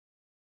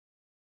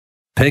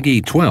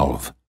Peggy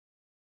 12.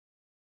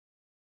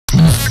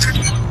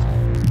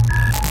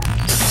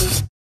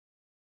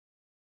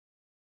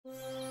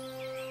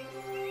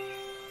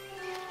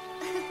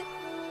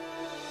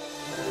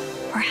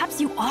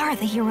 Perhaps you are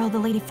the hero the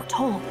lady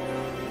foretold.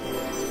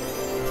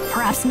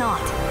 Perhaps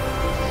not.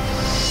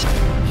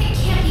 It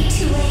can't be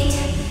too late.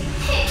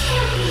 It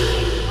can't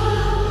be.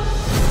 Oh.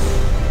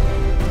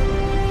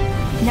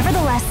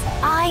 Nevertheless,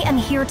 I am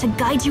here to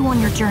guide you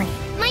on your journey.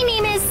 My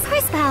name is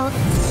Crisbell.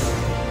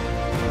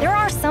 There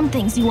are some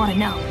things you ought to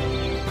know.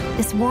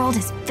 This world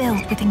is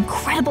filled with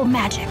incredible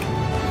magic,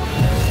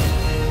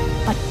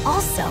 but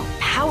also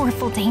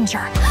powerful danger.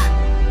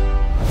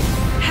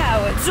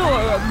 How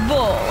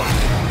adorable!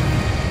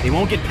 They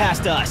won't get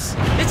past us.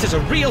 This is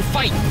a real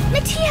fight.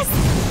 Matthias!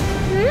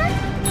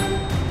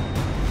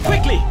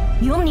 Quickly!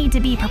 You'll need to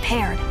be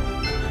prepared.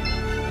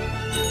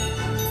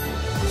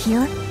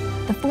 Here,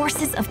 the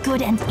forces of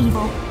good and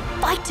evil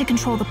fight to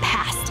control the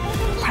past,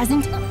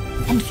 present,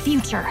 and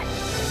future.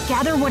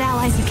 Gather what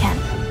allies you can,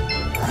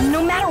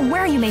 no matter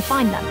where you may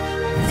find them.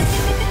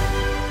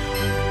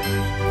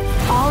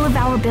 All of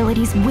our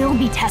abilities will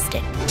be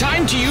tested.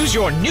 Time to use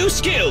your new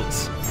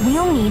skills!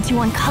 We'll need to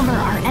uncover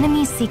our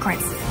enemies'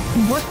 secrets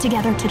and work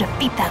together to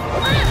defeat them.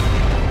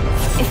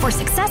 If we're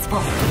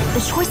successful,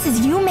 the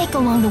choices you make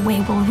along the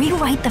way will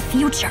rewrite the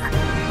future.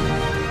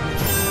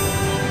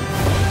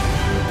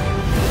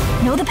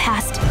 Know the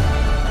past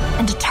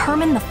and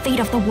determine the fate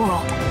of the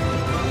world.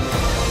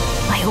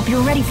 I hope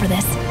you're ready for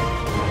this.